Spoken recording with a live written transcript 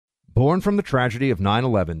Born from the tragedy of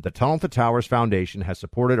 9/11, the Tunnel to Towers Foundation has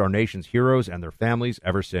supported our nation's heroes and their families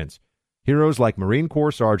ever since. Heroes like Marine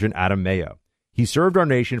Corps Sergeant Adam Mayo. He served our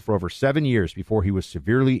nation for over 7 years before he was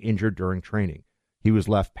severely injured during training. He was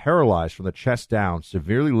left paralyzed from the chest down,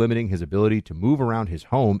 severely limiting his ability to move around his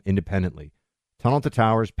home independently. Tunnel to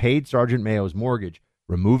Towers paid Sergeant Mayo's mortgage,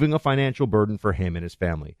 removing a financial burden for him and his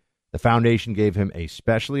family. The foundation gave him a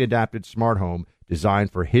specially adapted smart home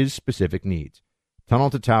designed for his specific needs.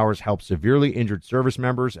 Tunnel to Towers helps severely injured service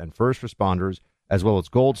members and first responders, as well as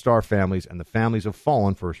Gold Star families and the families of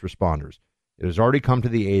fallen first responders. It has already come to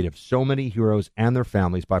the aid of so many heroes and their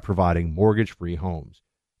families by providing mortgage-free homes.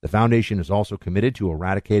 The foundation is also committed to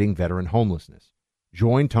eradicating veteran homelessness.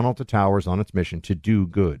 Join Tunnel to Towers on its mission to do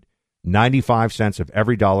good. 95 cents of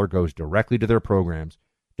every dollar goes directly to their programs.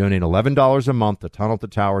 Donate $11 a month to Tunnel to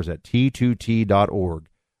Towers at T2T.org.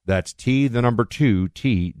 That's T2T.org.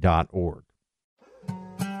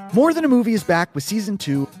 More Than a Movie is back with Season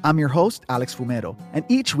 2. I'm your host, Alex Fumero, and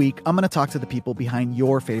each week I'm going to talk to the people behind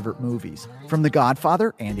your favorite movies. From The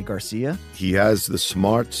Godfather, Andy Garcia. He has the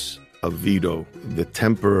smarts of Vito, the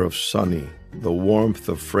temper of Sonny, the warmth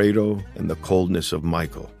of Fredo, and the coldness of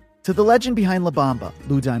Michael. To the legend behind La Bamba,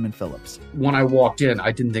 Lou Diamond Phillips. When I walked in,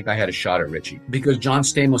 I didn't think I had a shot at Richie because John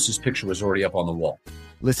Stamos' picture was already up on the wall.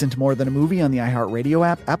 Listen to More Than a Movie on the iHeartRadio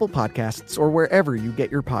app, Apple Podcasts, or wherever you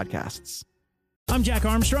get your podcasts. I'm Jack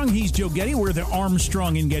Armstrong. He's Joe Getty. We're the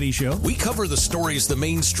Armstrong and Getty Show. We cover the stories the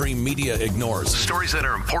mainstream media ignores. Stories that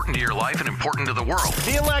are important to your life and important to the world.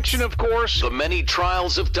 The election, of course. The many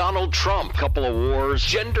trials of Donald Trump. Couple of wars.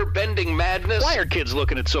 Gender-bending madness. Why are kids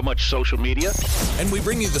looking at so much social media? And we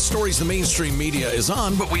bring you the stories the mainstream media is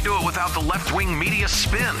on, but we do it without the left-wing media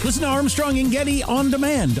spin. Listen to Armstrong and Getty on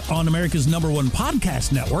demand on America's #1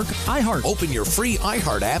 podcast network, iHeart. Open your free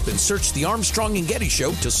iHeart app and search The Armstrong and Getty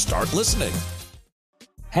Show to start listening.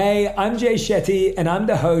 Hey, I'm Jay Shetty, and I'm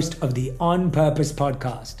the host of the On Purpose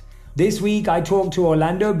podcast. This week, I talked to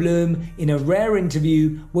Orlando Bloom in a rare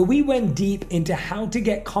interview where we went deep into how to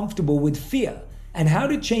get comfortable with fear and how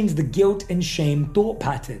to change the guilt and shame thought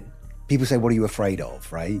pattern. People say, what are you afraid of,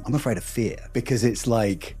 right? I'm afraid of fear because it's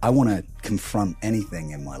like I want to confront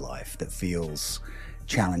anything in my life that feels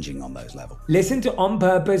challenging on those levels. Listen to On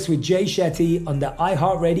Purpose with Jay Shetty on the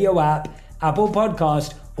iHeartRadio app, Apple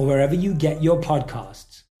Podcast, or wherever you get your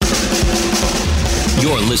podcasts.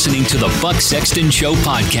 You're listening to the Buck Sexton Show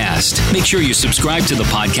podcast. Make sure you subscribe to the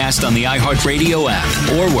podcast on the iHeartRadio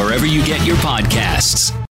app or wherever you get your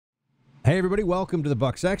podcasts. Hey, everybody. Welcome to the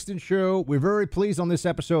Buck Sexton Show. We're very pleased on this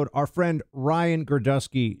episode. Our friend Ryan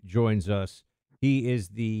Girdusky joins us. He is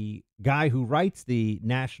the guy who writes the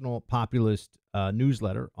National Populist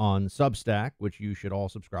newsletter on Substack, which you should all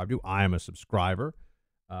subscribe to. I am a subscriber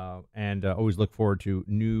and always look forward to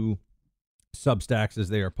new Substacks as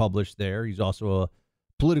they are published there. He's also a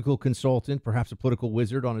political consultant, perhaps a political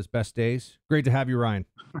wizard on his best days. Great to have you, Ryan.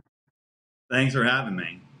 Thanks for having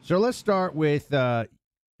me. So let's start with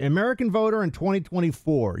American voter in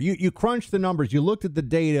 2024. You crunched the numbers. You looked at the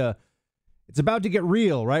data. It's about to get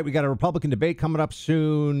real, right? We got a Republican debate coming up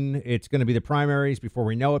soon. It's going to be the primaries. Before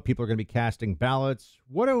we know it, people are going to be casting ballots.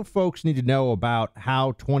 What do folks need to know about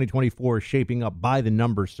how 2024 is shaping up by the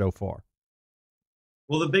numbers so far?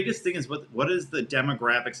 Well, the biggest thing is what is the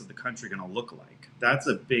demographics of the country going to look like? That's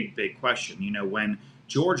a big, big question. You know, when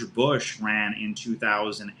George Bush ran in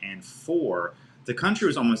 2004, the country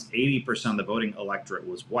was almost 80% of the voting electorate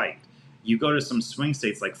was white. You go to some swing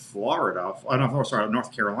states like Florida,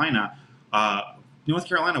 North Carolina. North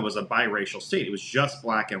Carolina was a biracial state. It was just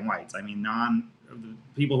black and whites. I mean,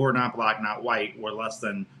 people who are not black, not white, were less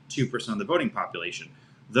than 2% of the voting population.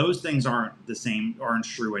 Those things aren't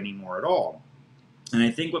true anymore at all. And I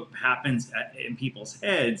think what happens in people's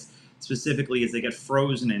heads specifically is they get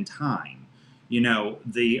frozen in time. You know,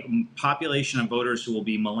 the population of voters who will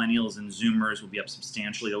be millennials and Zoomers will be up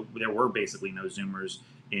substantially. There were basically no Zoomers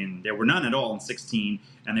there were none at all in 16,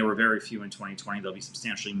 and there were very few in 2020. There'll be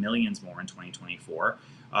substantially millions more in 2024.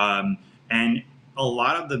 And a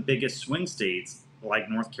lot of the biggest swing states, like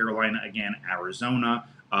North Carolina, again, Arizona,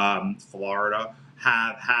 Florida,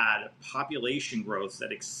 have had population growths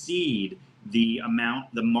that exceed the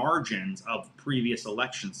margins of previous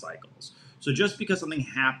election cycles. So just because something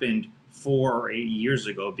happened 4 or 8 years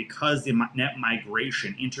ago, because the net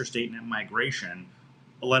migration, interstate net migration,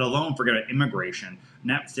 let alone forget about immigration,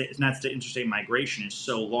 interstate migration is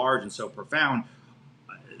so large and so profound,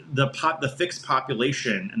 the fixed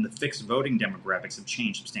population and the fixed voting demographics have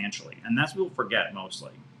changed substantially. And that's what we'll forget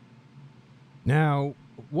mostly. Now,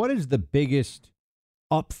 what is the biggest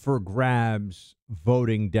up for grabs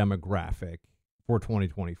voting demographic for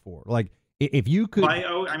 2024? Like, If you could,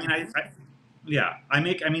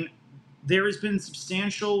 there has been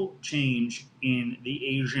substantial change in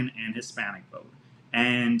the Asian and Hispanic vote.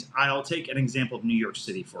 And I'll take an example of New York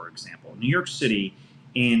City, for example. New York City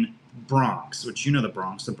in Bronx, which you know the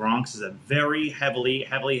Bronx. The Bronx is a very heavily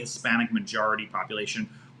Hispanic majority population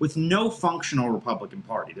with no functional Republican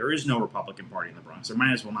Party. There is no Republican Party in the Bronx. There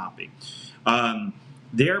might as well not be.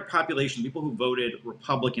 Their population, people who voted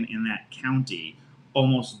Republican in that county,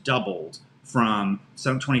 almost doubled from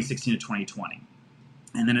 2016 to 2020.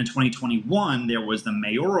 And then in 2021, there was the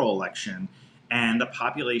mayoral election, and the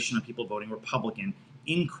population of people voting Republican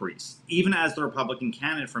increased, even as the Republican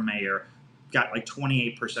candidate for mayor got like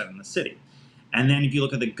 28% in the city. And then if you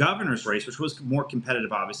look at the governor's race, which was more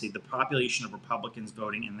competitive, obviously, the population of Republicans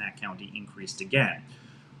voting in that county increased again.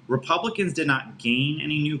 Republicans did not gain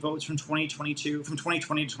any new votes from 2020 to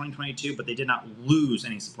 2022, but they did not lose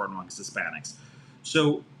any support amongst Hispanics.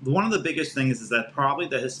 So one of the biggest things is that probably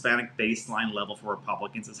the Hispanic baseline level for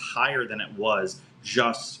Republicans is higher than it was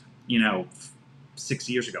just, 8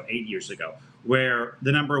 years ago, where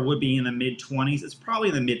the number would be in the mid-20s. It's probably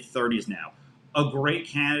in the mid-30s now. A great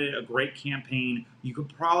candidate, a great campaign, you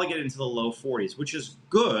could probably get into the low 40s, which is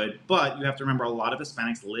good, but you have to remember a lot of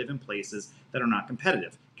Hispanics live in places that are not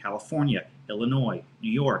competitive. California, Illinois,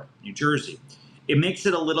 New York, New Jersey. It makes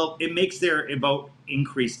their vote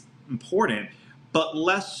increase important, but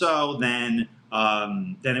less so than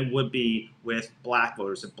it would be with black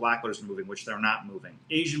voters. If black voters are moving, which they're not moving.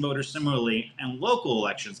 Asian voters similarly, and local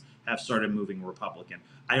elections have started moving Republican.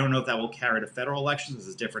 I don't know if that will carry to federal elections. This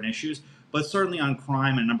is different issues, but certainly on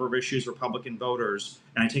crime and a number of issues, Republican voters,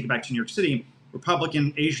 and I take it back to New York City,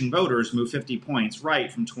 Republican Asian voters moved 50 points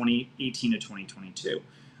right from 2018 to 2022,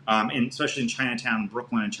 and especially in Chinatown,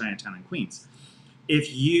 Brooklyn, and Chinatown and Queens.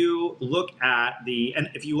 If you look at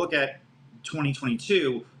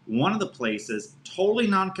 2022, one of the places, totally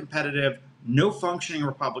non-competitive, no functioning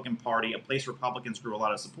Republican Party, a place Republicans grew a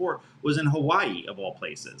lot of support, was in Hawaii, of all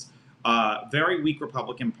places. Very weak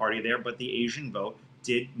Republican Party there, but the Asian vote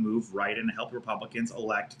did move right and help Republicans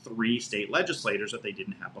elect 3 state legislators that they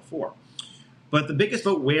didn't have before. But the biggest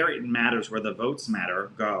vote where it matters, where the votes matter,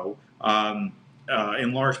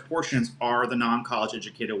 in large portions, are the non-college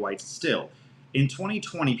educated whites still. In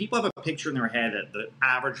 2020, people have a picture in their head that the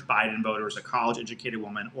average Biden voter is a college-educated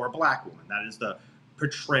woman or a black woman. That is the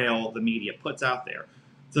portrayal the media puts out there.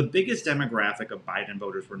 The biggest demographic of Biden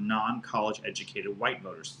voters were non-college educated white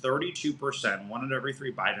voters. 32%, 1 out of every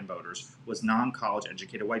 3 Biden voters, was non-college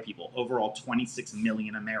educated white people. Overall, 26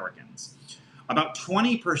 million Americans. About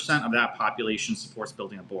 20% of that population supports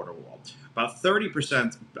building a border wall. About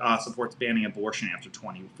 30% supports banning abortion after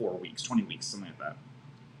 20 weeks, something like that.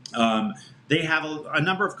 They have a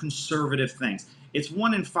number of conservative things. It's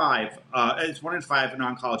 1 in 5. It's 1 in 5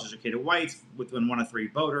 non-college educated whites. Within 1 of 3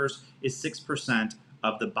 voters is 6%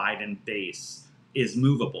 of the Biden base is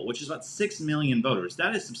movable, which is about 6 million voters.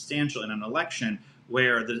 That is substantial in an election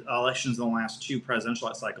where the elections in the last 2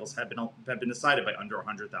 presidential cycles have been decided by under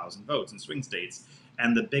 100,000 votes in swing states.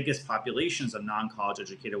 And the biggest populations of non-college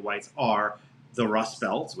educated whites are the Rust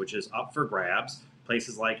Belt, which is up for grabs,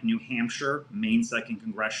 places like New Hampshire, Maine 2nd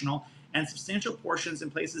Congressional, and substantial portions in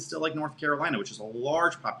places still like North Carolina, which is a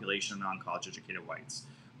large population of non-college educated whites.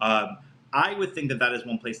 I would think that is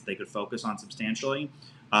one place that they could focus on substantially.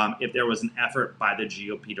 If there was an effort by the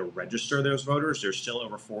GOP to register those voters, there's still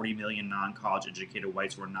over 40 million non-college educated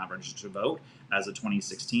whites who are not registered to vote as of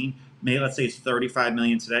 2016. Let's say it's 35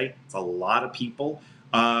 million today. It's a lot of people.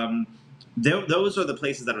 Those are the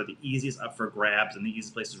places that are the easiest up for grabs and the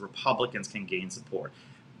easiest places Republicans can gain support.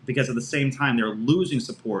 Because at the same time, they're losing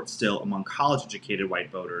support still among college-educated white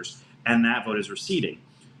voters, and that vote is receding.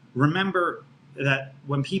 Remember that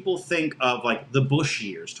when people think of like the Bush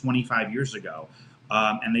years, 25 years ago,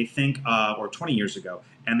 and they think of, or 20 years ago,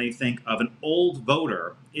 and they think of an old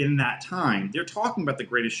voter in that time, they're talking about the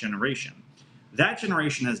greatest generation. That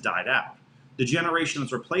generation has died out. The generation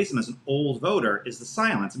that's replaced them as an old voter is the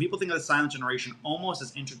silence. And people think of the silent generation almost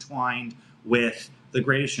as intertwined with the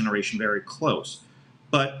greatest generation, very close.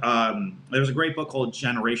 But there was a great book called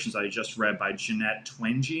Generations that I just read by Jeanette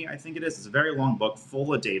Twenge, I think it is. It's a very long book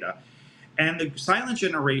full of data. And the silent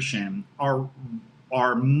generation are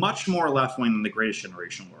much more left-wing than the greatest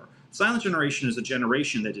generation were. Silent generation is a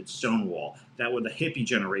generation that did Stonewall, that were the hippie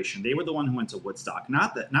generation. They were the one who went to Woodstock,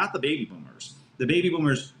 not the baby boomers. The baby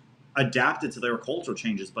boomers adapted to their cultural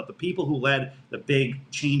changes, but the people who led the big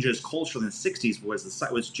changes culturally in the 60s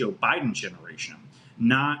was Joe Biden generation,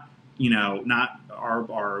 not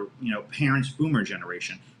our parents' boomer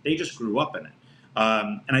generation. They just grew up in it.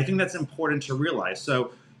 And I think that's important to realize.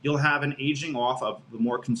 So you'll have an aging off of the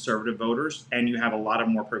more conservative voters, and you have a lot of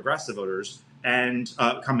more progressive voters, and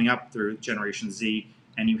coming up through Generation Z,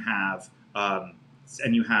 and you have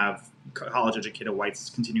college-educated whites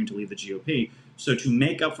continuing to lead the GOP. So to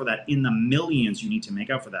make up for that, in the millions, you need to make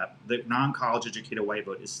up for that. The non-college educated white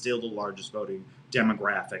vote is still the largest voting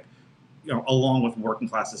demographic, along with working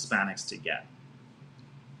class Hispanics to get.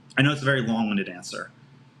 I know it's a very long-winded answer.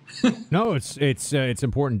 No, it's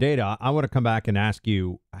important data. I want to come back and ask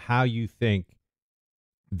you how you think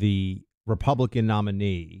the Republican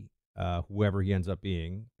nominee, whoever he ends up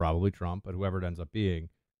being, probably Trump, but whoever it ends up being,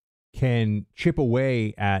 can chip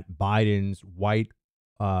away at Biden's white,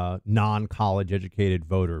 non-college educated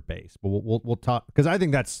voter base. But we'll talk, because I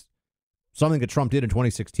think that's something that Trump did in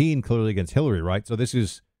 2016, clearly against Hillary, right? So this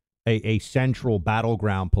is a central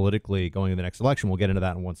battleground politically going into the next election. We'll get into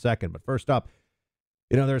that in 1 second. But first up,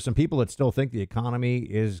 there are some people that still think the economy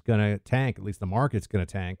is going to tank, at least the market's going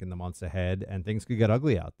to tank in the months ahead, and things could get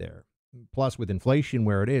ugly out there. Plus, with inflation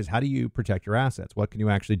where it is, how do you protect your assets? What can you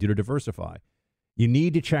actually do to diversify? You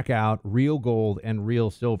need to check out real gold and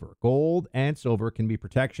real silver. Gold and silver can be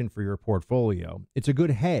protection for your portfolio. It's a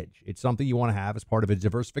good hedge. It's something you want to have as part of a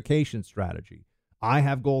diversification strategy. I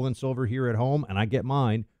have gold and silver here at home, and I get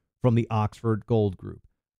mine from the Oxford Gold Group.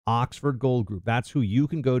 Oxford Gold Group. That's who you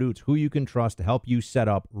can go to. It's who you can trust to help you set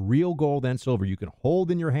up real gold and silver you can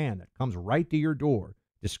hold in your hand that comes right to your door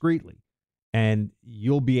discreetly, and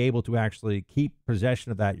you'll be able to actually keep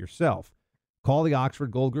possession of that yourself. Call the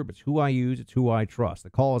Oxford Gold Group. It's who I use. It's who I trust.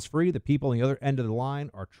 The call is free. The people on the other end of the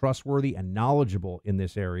line are trustworthy and knowledgeable in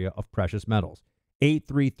this area of precious metals.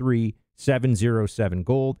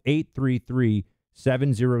 833-707-GOLD.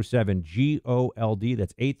 833-707-GOLD.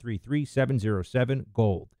 That's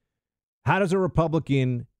 833-707-GOLD. How does a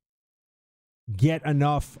Republican get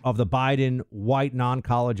enough of the Biden white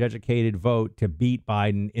non-college educated vote to beat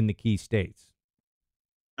Biden in the key states?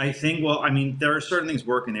 I think, there are certain things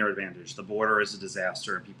work in their advantage. The border is a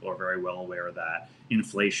disaster, and people are very well aware of that.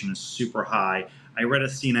 Inflation is super high. I read a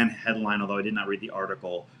CNN headline, although I did not read the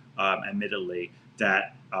article, admittedly,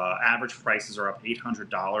 that average prices are up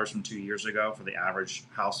 $800 from 2 years ago for the average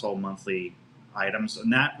household monthly items.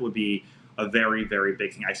 And that would be a very, very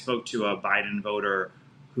big thing. I spoke to a Biden voter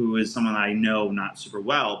who is someone I know not super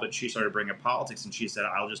well, but she started bringing up politics, and she said,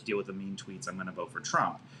 I'll just deal with the mean tweets. I'm going to vote for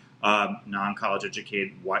Trump. Non-college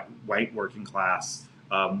educated, white working class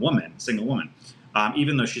woman, single woman,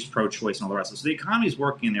 even though she's pro-choice and all the rest of it. So the economy is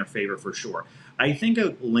working in their favor for sure. I think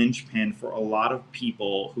a linchpin for a lot of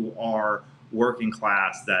people who are working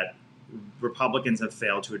class that Republicans have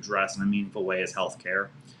failed to address in a meaningful way is healthcare.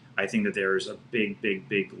 I think that there's a big, big,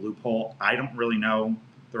 big loophole. I don't really know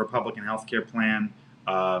the Republican healthcare plan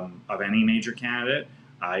of any major candidate.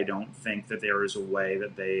 I don't think that there is a way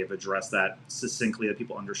that they have addressed that succinctly that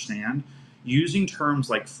people understand. Using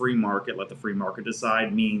terms like free market, let the free market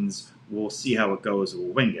decide, means we'll see how it goes,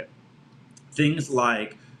 we'll wing it. Things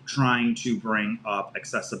like trying to bring up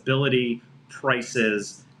accessibility,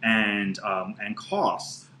 prices, and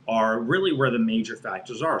costs are really where the major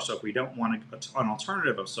factors are. So if we don't want an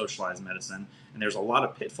alternative of socialized medicine, and there's a lot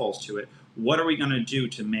of pitfalls to it, what are we going to do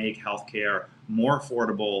to make healthcare more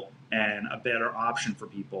affordable and a better option for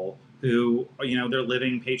people who, they're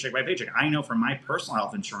living paycheck by paycheck? I know from my personal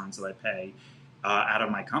health insurance that I pay out of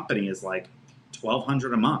my company is like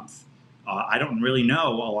 $1,200 a month. I don't really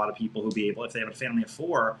know a lot of people who be able, if they have a family of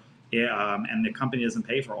four, and the company doesn't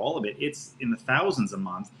pay for all of it, it's in the thousands a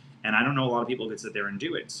month. And I don't know a lot of people who could sit there and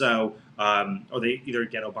do it. So, or they either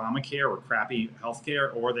get Obamacare or crappy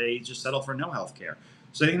healthcare, or they just settle for no healthcare.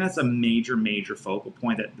 So I think that's a major, major focal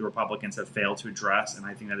point that the Republicans have failed to address, and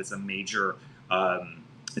I think that it's a major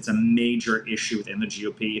issue within the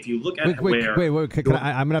GOP. If you look at I'm going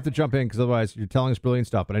to have to jump in because otherwise you're telling us brilliant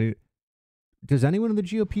stuff. But does anyone on the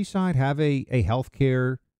GOP side have a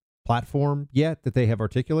healthcare platform yet that they have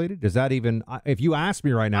articulated? Does that even? If you ask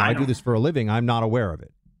me right now, I do this for a living. I'm not aware of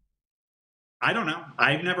it. I don't know.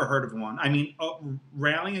 I've never heard of one. I mean,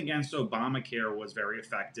 rallying against Obamacare was very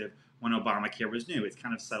effective when Obamacare was new. It's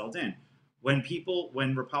kind of settled in. When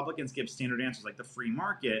Republicans give standard answers like the free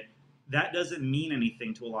market, that doesn't mean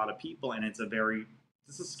anything to a lot of people, and it's a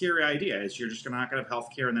scary idea. You're just not going to have health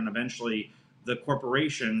care, and then eventually the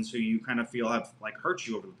corporations who you kind of feel have hurt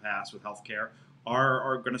you over the past with health care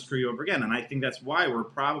are going to screw you over again. And I think that's why we're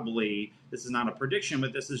probably, this is not a prediction,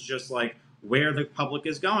 but this is just where the public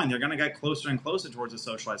is going. They're going to get closer and closer towards a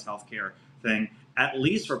socialized healthcare thing, at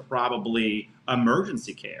least for probably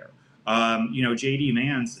emergency care. J.D.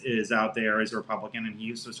 Vance is out there as a Republican, and he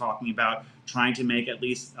was talking about trying to make at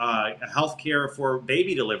least healthcare for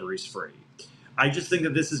baby deliveries free. I just think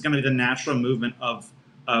that this is going to be the natural movement of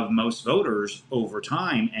of most voters over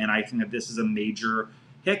time. And I think that this is a major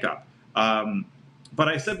hiccup. But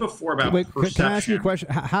I said before about perception. Can I ask you a question?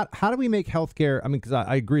 How do we make healthcare? I mean, because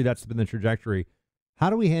I agree that's been the trajectory. How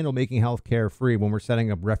do we handle making healthcare free when we're setting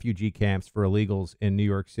up refugee camps for illegals in New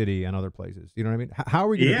York City and other places? You know what I mean? How are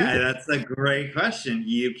we going to do this? Yeah, that's a great question.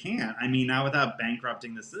 You can't. I mean, not without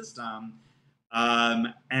bankrupting the system.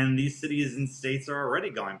 And these cities and states are already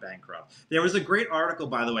going bankrupt. There was a great article,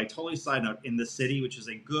 by the way, totally side note, in The City, which is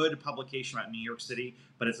a good publication about New York City,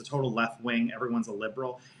 but it's a total left wing. Everyone's a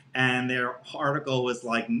liberal. And their article was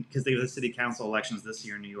like, because they have the city council elections this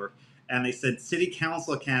year in New York, and they said city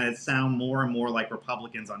council candidates sound more and more like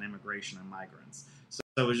Republicans on immigration and migrants. So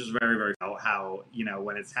it was just very, very how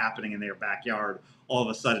when it's happening in their backyard, all of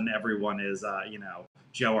a sudden everyone is,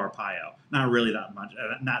 Joe Arpaio. Not really that much,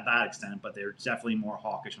 not that extent, but they're definitely more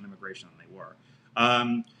hawkish on immigration than they were.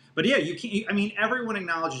 But yeah, you can't. I mean, everyone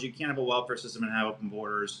acknowledges you can't have a welfare system and have open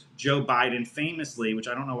borders. Joe Biden famously, which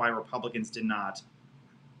I don't know why Republicans did not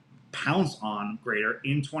pounce on greater,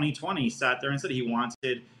 in 2020 sat there and said he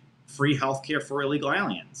wanted free health care for illegal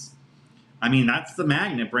aliens. I mean, that's the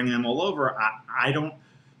magnet bringing them all over. I don't,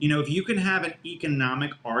 if you can have an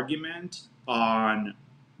economic argument on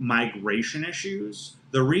migration issues,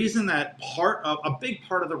 the reason that a big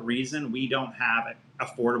part of the reason we don't have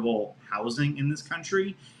affordable housing in this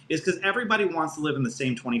country is because everybody wants to live in the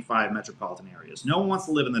same 25 metropolitan areas. No one wants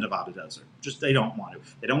to live in the Nevada desert. They don't want to.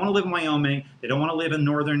 They don't want to live in Wyoming. They don't want to live in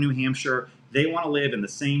northern New Hampshire. They want to live in the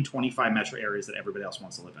same 25 metro areas that everybody else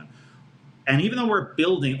wants to live in. And even though we're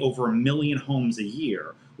building over 1 million homes a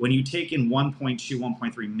year, when you take in 1.2,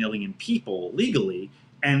 1.3 million people legally,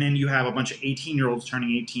 and then you have a bunch of 18-year-olds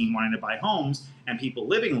turning 18 wanting to buy homes and people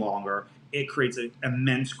living longer, it creates an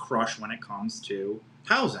immense crush when it comes to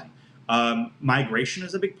housing. Migration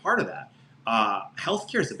is a big part of that.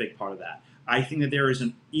 Healthcare is a big part of that. I think that there is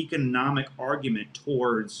an economic argument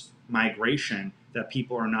towards migration that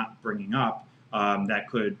people are not bringing up that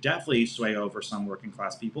could definitely sway over some working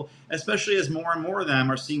class people, especially as more and more of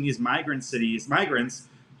them are seeing these migrants,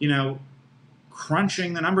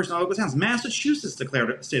 crunching the numbers in local towns. Massachusetts declared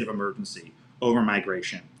a state of emergency over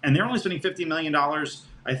migration, and they're only spending $50 million,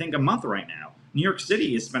 I think, a month right now. New York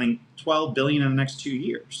City is spending $12 billion in the next 2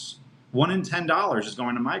 years. $1 in $10 is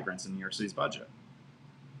going to migrants in New York City's budget.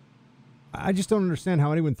 I just don't understand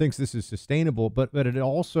how anyone thinks this is sustainable, but it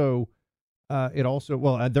also, they're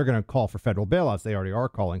going to call for federal bailouts. They already are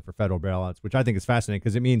calling for federal bailouts, which I think is fascinating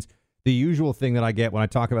because it means the usual thing that I get when I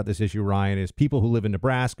talk about this issue, Ryan, is people who live in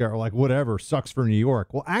Nebraska are like, whatever, sucks for New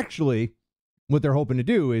York. Well, actually, what they're hoping to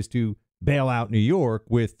do is to bail out New York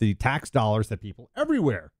with the tax dollars that people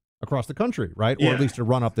everywhere across the country, right? Yeah. Or at least to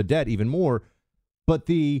run up the debt even more. But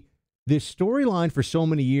this storyline for so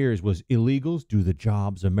many years was illegals do the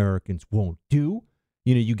jobs Americans won't do.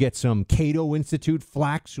 You get some Cato Institute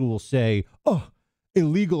flacks who will say,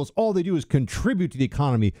 illegals, all they do is contribute to the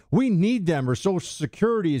economy. We need them or Social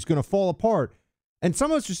Security is going to fall apart. And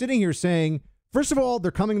some of us are sitting here saying, first of all, they're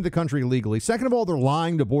coming to the country illegally. Second of all, they're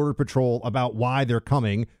lying to Border Patrol about why they're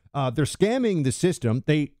coming. They're scamming the system.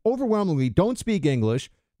 They overwhelmingly don't speak English.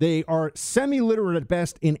 They are semi-literate at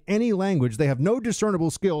best in any language. They have no discernible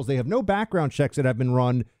skills. They have no background checks that have been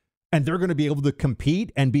run. And they're going to be able to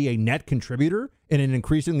compete and be a net contributor in an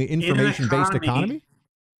increasingly information-based economy?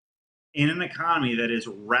 In an economy that is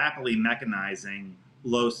rapidly mechanizing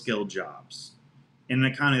low-skilled jobs. In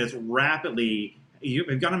an economy that's rapidly...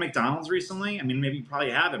 You've gone to McDonald's recently? I mean, maybe you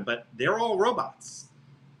probably haven't, but they're all robots.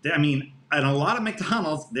 At a lot of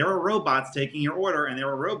McDonald's, there are robots taking your order, and there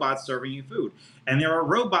are robots serving you food. And there are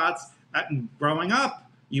robots... Growing up,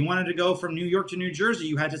 you wanted to go from New York to New Jersey,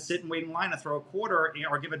 you had to sit and wait in line to throw a quarter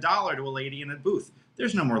or give $1 to a lady in a booth.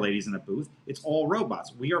 There's no more ladies in a booth. It's all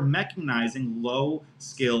robots. We are mechanizing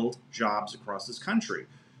low-skilled jobs across this country.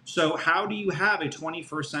 So how do you have a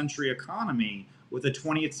 21st century economy with a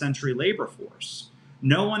 20th century labor force?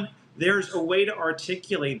 There's a way to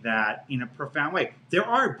articulate that in a profound way. There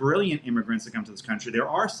are brilliant immigrants that come to this country. There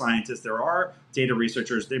are scientists. There are data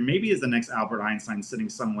researchers. There maybe is the next Albert Einstein sitting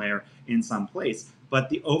somewhere in some place. But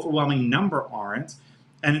the overwhelming number aren't.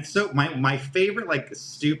 And it's so my favorite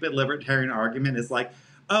stupid libertarian argument is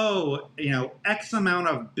X amount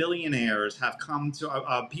of billionaires have come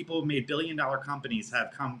to people who made billion-dollar companies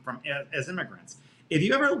have come from as immigrants. If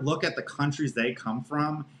you ever look at the countries they come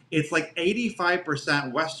from, it's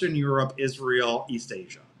 85% Western Europe, Israel, East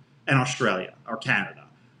Asia, and Australia or Canada.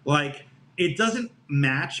 It doesn't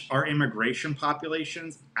match our immigration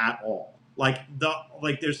populations at all.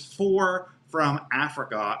 There's 4 from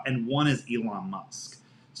Africa and 1 is Elon Musk.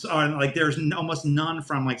 So, like there's almost none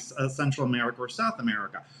from like Central America or South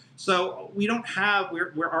America. So we don't have,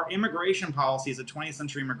 where our immigration policy is a 20th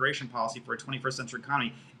century immigration policy for a 21st century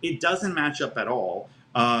economy. It doesn't match up at all.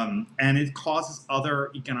 And it causes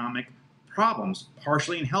other economic problems,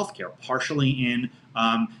 partially in healthcare, partially in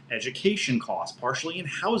education costs, partially in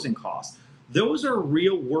housing costs. Those are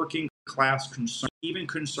real working class concerns, even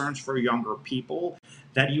concerns for younger people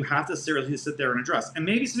that you have to seriously sit there and address. And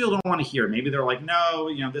maybe some people don't want to hear. Maybe they're like, no,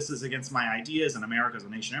 this is against my ideas, and America's a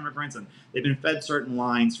nation of immigrants, and they've been fed certain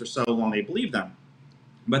lines for so long they believe them.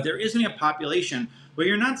 But there isn't a population where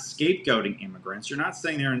you're not scapegoating immigrants. You're not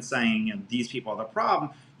sitting there and saying, these people are the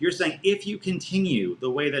problem. You're saying, if you continue the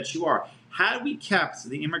way that you are, had we kept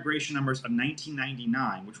the immigration numbers of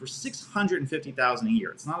 1999, which were 650,000 a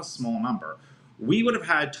year, it's not a small number, we would have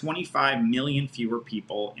had 25 million fewer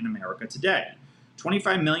people in America today.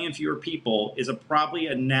 25 million fewer people is probably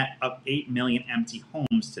a net of 8 million empty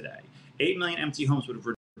homes today. 8 million empty homes would have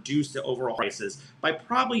reduced the overall prices by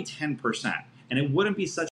probably 10%. And it wouldn't be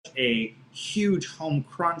such a huge home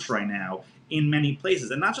crunch right now in many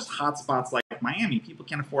places. And not just hotspots like Miami. People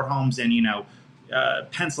can't afford homes in,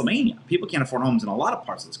 Pennsylvania. People can't afford homes in a lot of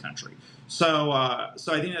parts of this country. So I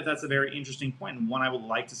think that that's a very interesting point, and one I would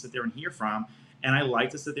like to sit there and hear from. And I like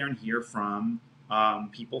to sit there and hear from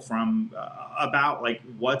people from about like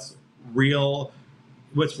what's real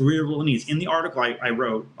needs. In the article I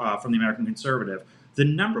wrote from the American Conservative, the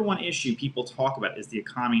number one issue people talk about is the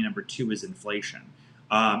economy. Number two is inflation.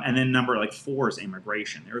 And then number 4 is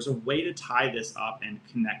immigration. There's a way to tie this up and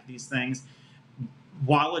connect these things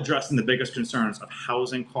while addressing the biggest concerns of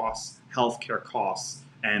housing costs, healthcare costs,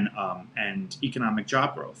 and economic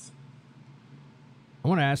job growth. I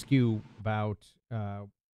want to ask you about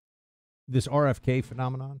this RFK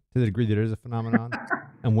phenomenon, to the degree that it is a phenomenon,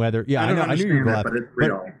 and whether I knew you were but it's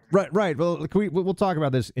real. Right. Well, we'll talk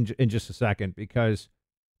about this in just a second, because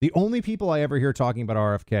the only people I ever hear talking about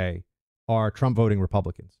RFK are Trump voting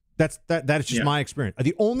Republicans. That is just my experience.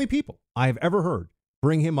 The only people I have ever heard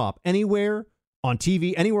bring him up anywhere on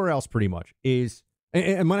TV, anywhere else, pretty much is.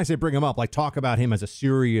 And when I say bring him up, like talk about him as a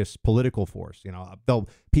serious political force,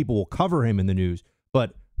 people will cover him in the news,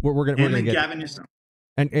 but we're going to get Gavin Newsom.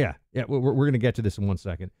 And we're going to get to this in one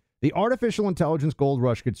second. The artificial intelligence gold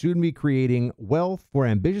rush could soon be creating wealth for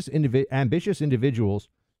ambitious individuals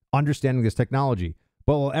understanding this technology.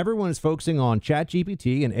 But while everyone is focusing on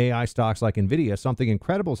ChatGPT and AI stocks like NVIDIA, something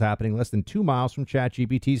incredible is happening less than 2 miles from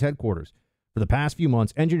ChatGPT's headquarters. For the past few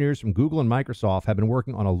months, engineers from Google and Microsoft have been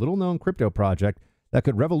working on a little-known crypto project that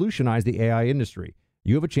could revolutionize the AI industry.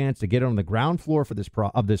 You have a chance to get on the ground floor for this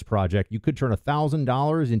project. You could turn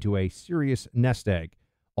 $1,000 into a serious nest egg.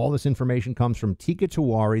 All this information comes from Tika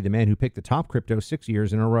Tiwari, the man who picked the top crypto 6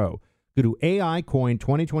 years in a row. Go to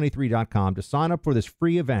AIcoin2023.com to sign up for this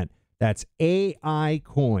free event. That's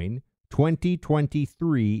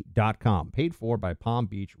AIcoin2023.com. Paid for by Palm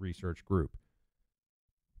Beach Research Group.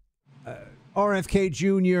 RFK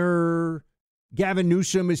Jr., Gavin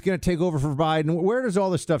Newsom is going to take over for Biden. Where does all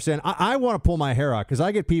this stuff stand? I want to pull my hair out, because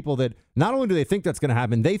I get people that not only do they think that's going to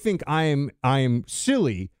happen, they think I am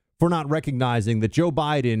silly for not recognizing that Joe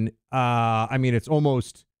Biden, it's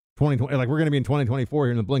almost 2020, like we're going to be in 2024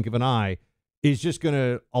 here in the blink of an eye, is just going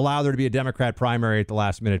to allow there to be a Democrat primary at the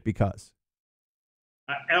last minute because.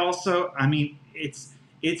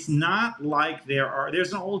 It's not like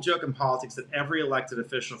there's an old joke in politics that every elected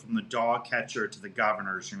official from the dog catcher to the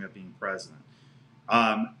governor is going to be president.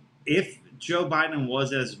 If Joe Biden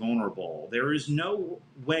was as vulnerable, there is no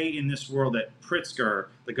way in this world that Pritzker,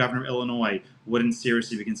 the governor of Illinois, wouldn't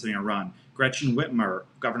seriously be considering a run. Gretchen Whitmer,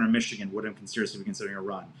 governor of Michigan, wouldn't seriously be considering a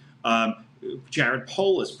run. Jared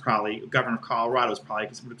Polis, probably governor of Colorado,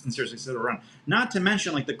 would seriously consider a run. Not to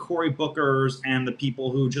mention like the Cory Bookers and the people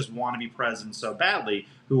who just want to be president so badly,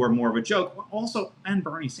 who are more of a joke. Also, and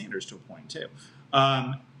Bernie Sanders to a point too.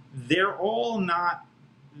 They're all not.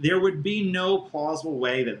 There would be no plausible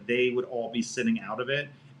way that they would all be sitting out of it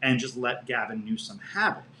and just let Gavin Newsom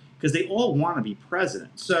have it, because they all want to be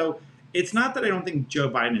president. So it's not that I don't think Joe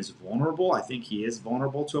Biden is vulnerable. I think he is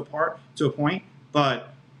vulnerable to a point,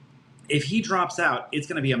 but if he drops out, it's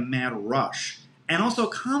going to be a mad rush. And also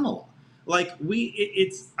Kamala.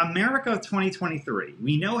 It's America of 2023.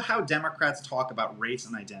 We know how Democrats talk about race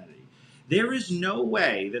and identity. There is no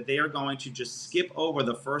way that they are going to just skip over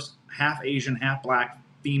the first half Asian, half black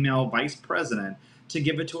female vice president to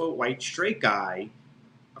give it to a white straight guy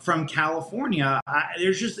from California.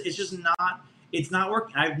 It's not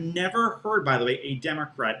working. I've never heard, by the way, a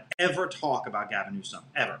Democrat ever talk about Gavin Newsom,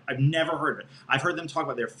 ever. I've never heard of it. I've heard them talk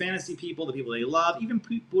about their fantasy people, the people they love, even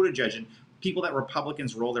Buttigieg. And people that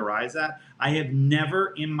Republicans roll their eyes at. I have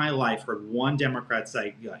never in my life heard one Democrat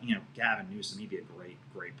say, Gavin Newsom, he'd be a great,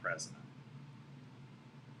 great president.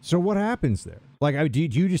 So what happens there? Like, do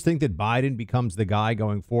you just think that Biden becomes the guy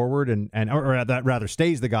going forward, or that rather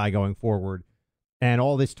stays the guy going forward, and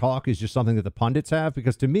all this talk is just something that the pundits have?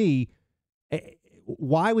 Because to me,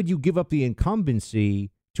 why would you give up the incumbency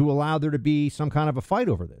to allow there to be some kind of a fight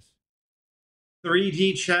over this?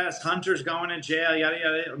 3D chess, Hunter's going to jail, yada,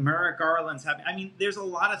 yada. Merrick Garland's happy. I mean, there's a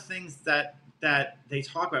lot of things that they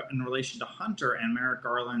talk about in relation to Hunter and Merrick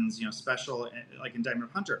Garland's, special, like, indictment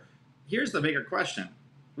of Hunter. Here's the bigger question.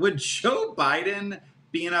 Would Joe Biden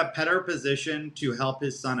be in a better position to help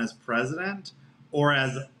his son as president or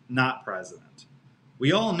as not president?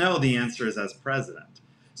 We all know the answer is as president.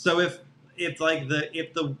 So if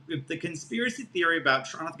the conspiracy theory about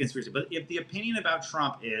Trump, not the conspiracy, but if the opinion about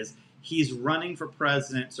Trump is he's running for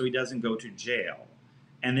president so he doesn't go to jail,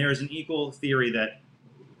 and there's an equal theory that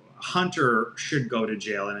Hunter should go to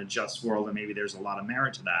jail in a just world, and maybe there's a lot of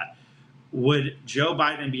merit to that, would Joe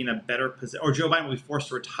Biden be in a better position, or Joe Biden will be forced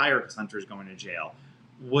to retire because Hunter is going to jail?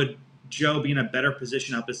 Would Joe be in a better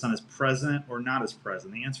position to help his son as president or not as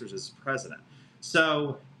president? The answer is as president.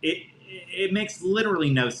 So it makes literally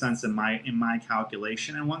no sense in my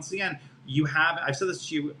calculation. And once again, I've said this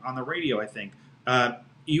to you on the radio, I think,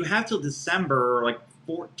 you have till December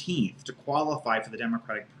 14th to qualify for the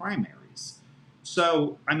Democratic primaries.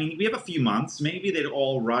 So, I mean, we have a few months. Maybe they'd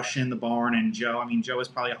all rush in the barn, and Joe has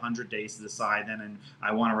probably 100 days to decide then, and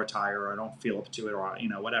I want to retire, or I don't feel up to it, or,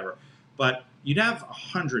 whatever. But you'd have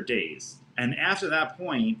 100 days. And after that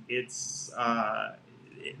point, it's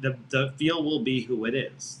the field will be who it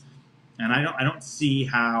is. And I don't see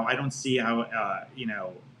how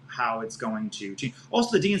how it's going to change.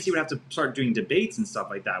 Also, the DNC would have to start doing debates and stuff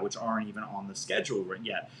like that, which aren't even on the schedule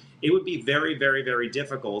yet. It would be very, very, very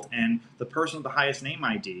difficult. And the person with the highest name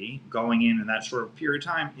ID going in that short of period of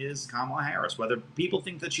time is Kamala Harris. Whether people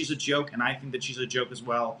think that she's a joke, and I think that she's a joke as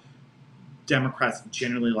well, Democrats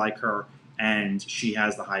generally like her, and she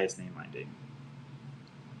has the highest name ID.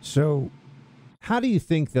 So how do you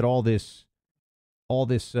think that all this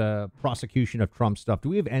prosecution of Trump stuff, do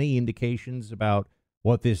we have any indications about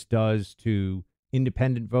what this does to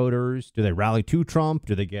independent voters? Do they rally to Trump?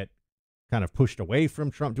 Do they get kind of pushed away from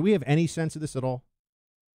Trump? Do we have any sense of this at all?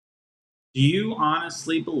 Do you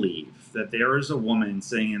honestly believe that there is a woman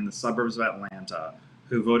sitting in the suburbs of Atlanta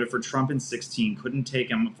who voted for Trump in 16, couldn't take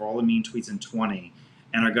him for all the mean tweets in 20,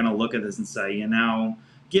 and are going to look at this and say,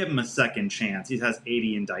 give him a second chance. He has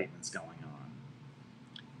 80 indictments going on.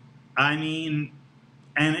 I mean,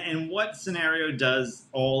 and in what scenario does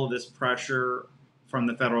all of this pressure from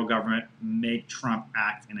the federal government make Trump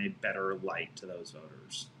act in a better light to those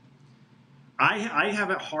voters? I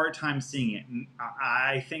have a hard time seeing it.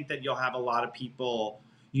 I think that you may have a lot of people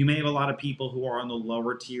who are on the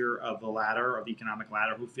lower tier of the ladder, of the economic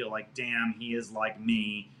ladder, who feel like, damn, he is like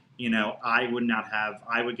me. I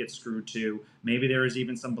would get screwed too. Maybe there is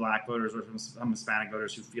even some black voters or some Hispanic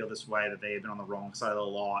voters who feel this way, that they have been on the wrong side of the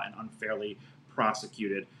law and unfairly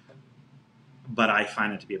prosecuted. But I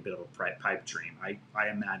find it to be a bit of a pipe dream. I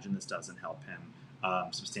imagine this doesn't help him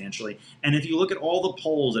substantially. And if you look at all the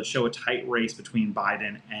polls that show a tight race between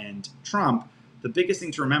Biden and Trump, the biggest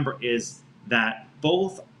thing to remember is that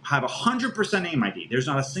both have 100% name ID. There's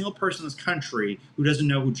not a single person in this country who doesn't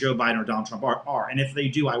know who Joe Biden or Donald Trump are. And if they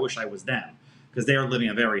do, I wish I was them, because they are living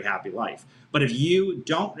a very happy life. But if you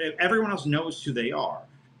don't, everyone else knows who they are.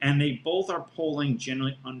 And they both are polling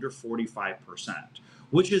generally under 45%,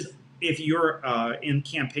 which is, if you're in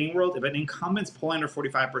campaign world, if an incumbent's polling under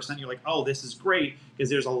 45%, you're like, oh, this is great, because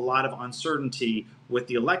there's a lot of uncertainty with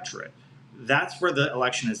the electorate. That's where the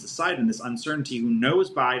election is decided, in this uncertainty. Who knows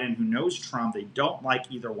Biden, who knows Trump? They don't like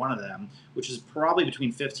either one of them, which is probably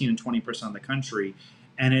between 15 and 20% of the country.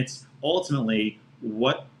 And it's ultimately,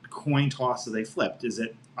 what coin toss have they flipped? Is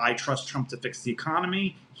it, I trust Trump to fix the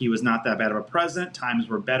economy, he was not that bad of a president, times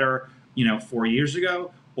were better, 4 years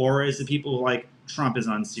ago? Or is it people like, Trump is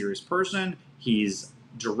an unserious person, he's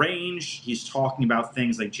deranged, he's talking about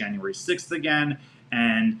things like January 6th again,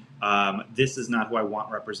 and this is not who I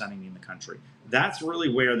want representing me in the country. That's really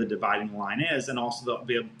where the dividing line is. And also there'll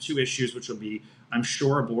be two issues, which will be, I'm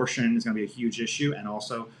sure abortion is going to be a huge issue, and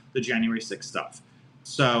also the January 6th stuff.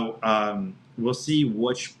 So we'll see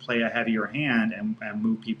which play a heavier hand and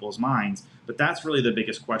move people's minds. But that's really the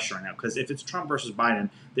biggest question right now, because if it's Trump versus Biden,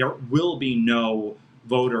 there will be no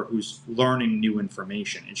voter who's learning new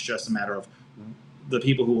information. It's just a matter of the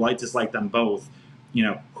people who dislike them both,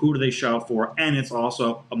 who do they show up for? And it's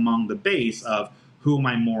also among the base of, who am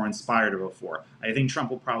I more inspired to vote for? I think Trump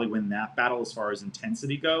will probably win that battle as far as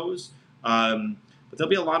intensity goes, But there'll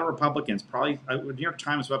be a lot of Republicans. Probably, the New York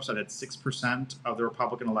Times website had 6% of the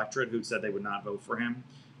Republican electorate who said they would not vote for him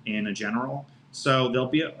in a general. So there'll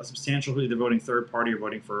be a substantial who either voting third party or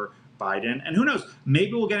voting for Biden. And who knows?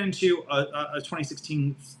 Maybe we'll get into a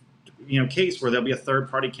 2016 case where there'll be a third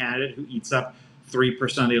party candidate who eats up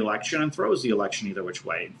 3% of the election and throws the election either which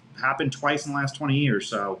way. It happened twice in the last 20 years,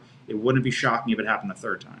 so it wouldn't be shocking if it happened the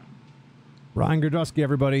third time. Ryan Girdusky,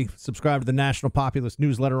 everybody. Subscribe to the National Populist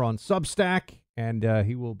newsletter on Substack, and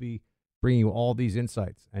he will be bringing you all these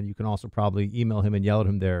insights. And you can also probably email him and yell at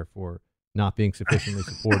him there for not being sufficiently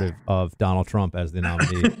supportive of Donald Trump as the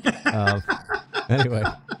nominee. Anyway,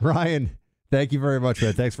 Ryan, thank you very much,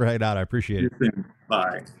 man. Thanks for hanging out. I appreciate it.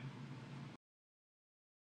 Bye.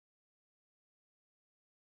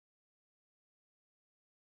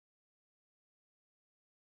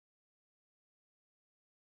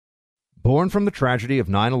 Born from the tragedy of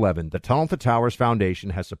 9/11, the Tunnel to Towers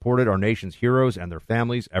Foundation has supported our nation's heroes and their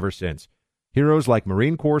families ever since. Heroes like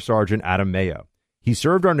Marine Corps Sergeant Adam Mayo. He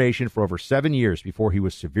served our nation for over 7 years before he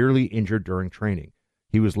was severely injured during training.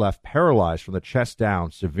 He was left paralyzed from the chest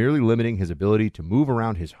down, severely limiting his ability to move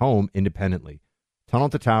around his home independently. Tunnel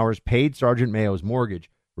to Towers paid Sergeant Mayo's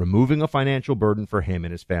mortgage, removing a financial burden for him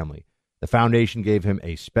and his family. The foundation gave him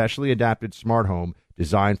a specially adapted smart home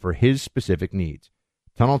designed for his specific needs.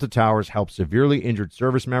 Tunnel to Towers helps severely injured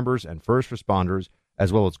service members and first responders,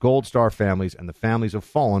 as well as Gold Star families and the families of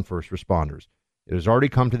fallen first responders. It has already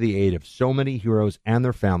come to the aid of so many heroes and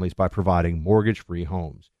their families by providing mortgage-free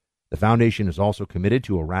homes. The foundation is also committed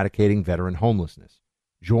to eradicating veteran homelessness.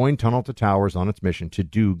 Join Tunnel to Towers on its mission to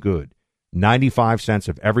do good. 95 cents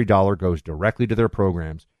of every dollar goes directly to their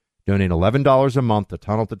programs. Donate $11 a month to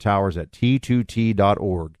Tunnel to Towers at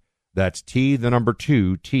T2T.org. That's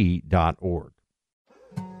T2T.org.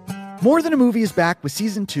 More Than a Movie is back with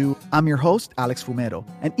Season 2. I'm your host, Alex Fumero,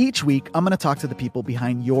 and each week I'm going to talk to the people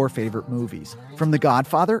behind your favorite movies. From The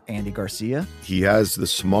Godfather, Andy Garcia. He has the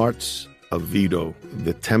smarts of Vito,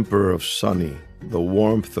 the temper of Sonny, the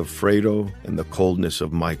warmth of Fredo, and the coldness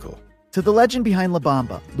of Michael. To the legend behind La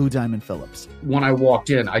Bamba, Lou Diamond Phillips. When I walked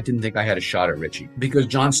in, I didn't think I had a shot at Richie because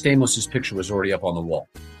John Stamos' picture was already up on the wall.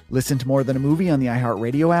 Listen to More Than a Movie on the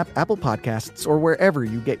iHeartRadio app, Apple Podcasts, or wherever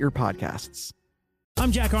you get your podcasts.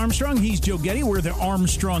 I'm Jack Armstrong. He's Joe Getty. We're the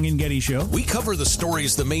Armstrong and Getty Show. We cover the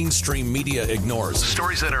stories the mainstream media ignores.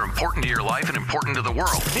 Stories that are important to your life and important to the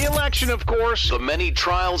world. The election, of course. The many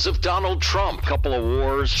trials of Donald Trump. Couple of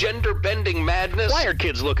wars. Gender-bending madness. Why are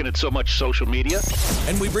kids looking at so much social media?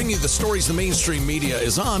 And we bring you the stories the mainstream media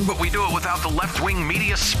is on, but we do it without the left-wing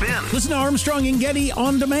media spin. Listen to Armstrong and Getty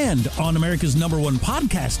on demand on America's #1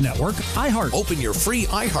 podcast network, iHeart. Open your free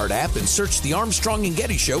iHeart app and search The Armstrong and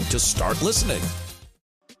Getty Show to start listening.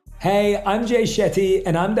 Hey, I'm Jay Shetty,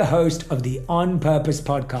 and I'm the host of the On Purpose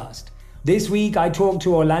podcast. This week, I talked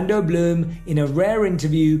to Orlando Bloom in a rare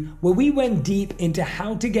interview where we went deep into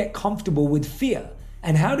how to get comfortable with fear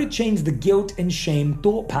and how to change the guilt and shame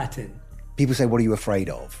thought pattern. People say, what are you afraid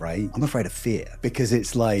of, right? I'm afraid of fear because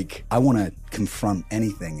it's like I want to confront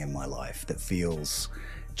anything in my life that feels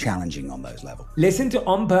challenging on those levels. Listen to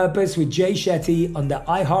On Purpose with Jay Shetty on the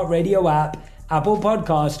iHeartRadio app, Apple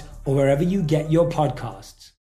Podcast, or wherever you get your podcasts.